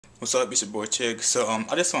What's up, it's your boy Chick.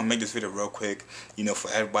 I just want to make this video real quick,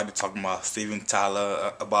 for everybody talking about Steven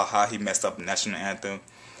Tyler, about how he messed up the national anthem.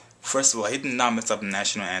 First of all, he did not mess up the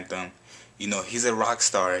national anthem. He's a rock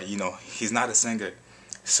star, he's not a singer.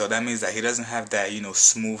 So that means that he doesn't have that,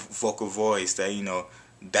 smooth vocal voice that,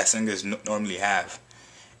 that singers normally have.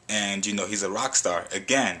 And, he's a rock star,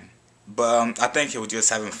 again. But I think he was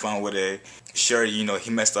just having fun with it. Sure,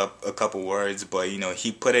 he messed up a couple words, but,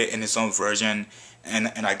 he put it in his own version.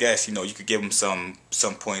 And I guess, you could give him some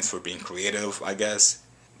points for being creative, I guess.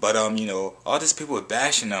 But, all these people are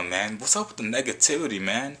bashing him, man. What's up with the negativity,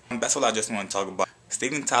 man? That's what I just want to talk about.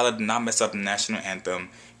 Steven Tyler did not mess up the national anthem.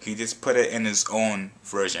 He just put it in his own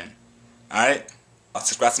version. Alright?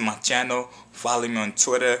 Subscribe to my channel. Follow me on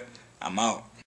Twitter. I'm out.